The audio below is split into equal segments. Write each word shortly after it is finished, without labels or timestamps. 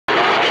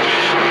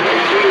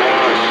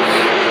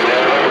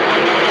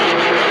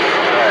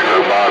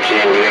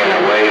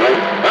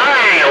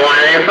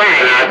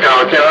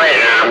till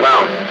later. I'm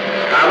gone.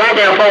 How about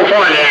that 440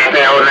 out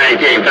there on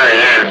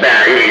 1939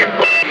 South Union?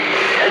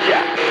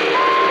 Gotcha.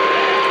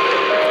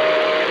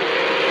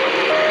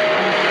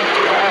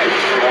 Alright,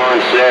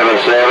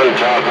 177,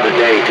 top of the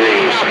day to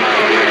you.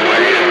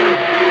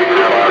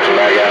 I'll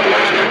back out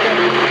listening.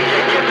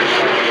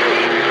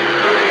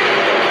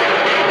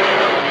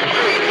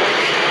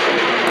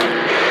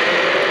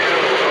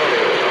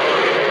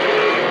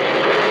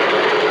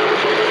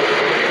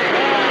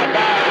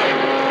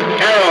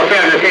 Hello,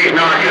 76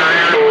 North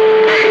Carolina.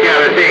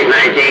 76,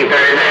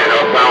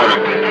 1939, Oklahoma.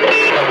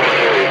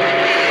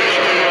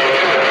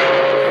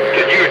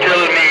 Because you were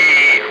telling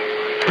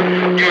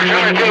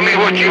me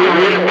what you were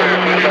doing.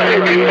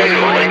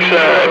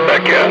 Lakeside,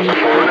 back out.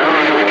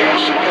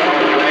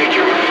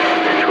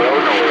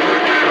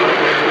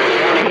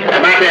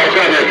 About that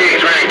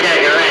 76 round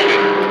Kakalaki.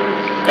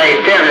 Hey,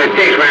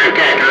 76 round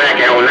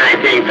Kakalaki on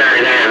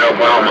 1939,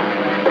 Oklahoma.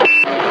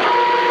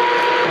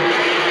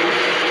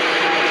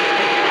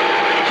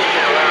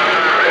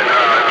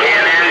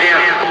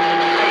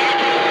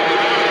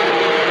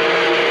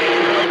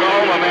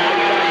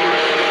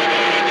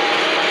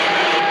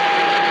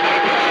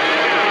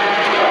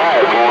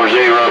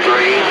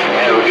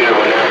 Have a good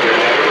one out there in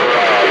that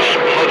garage.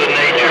 Mother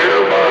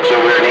Nature. Box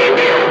over in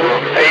India.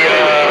 Hey,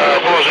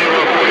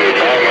 403.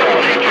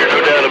 Mother Nature,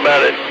 no doubt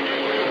about it.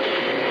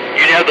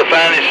 You have the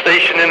finest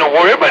station in the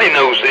world. Everybody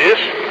knows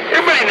this.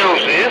 Everybody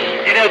knows this.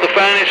 You have the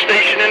finest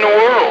station in the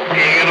world.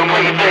 You get a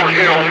money for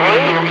here on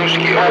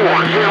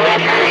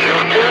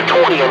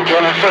 220 in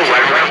Tennessee.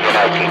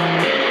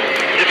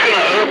 It's going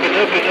to up and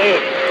up and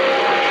up.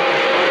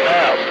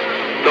 Now,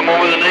 the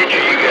more Mother Nature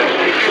you got.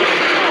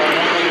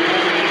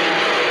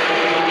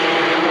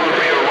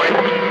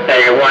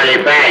 Hey,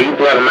 185, you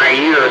blood my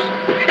ears.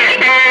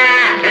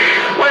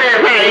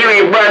 185, you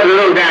ain't busting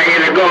little down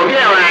here to go. Get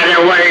right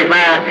there,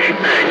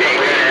 185.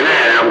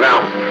 1939, I'm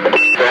gone.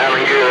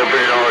 Sounding good up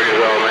here in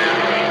Arkansas, man.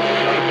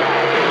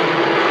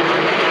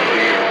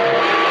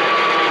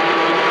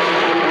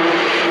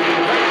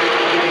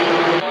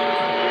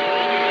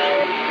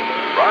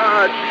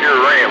 Roger,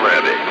 Ram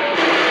Rabbit.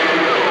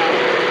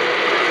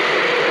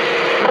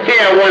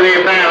 Yeah,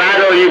 185, I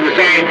know you can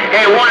say,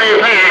 hey, 185,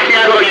 see,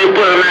 I know you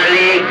put on my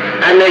leg.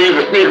 I know you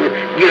can sneak,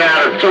 get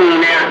out of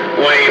tune now.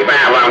 185,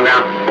 I'm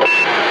gone.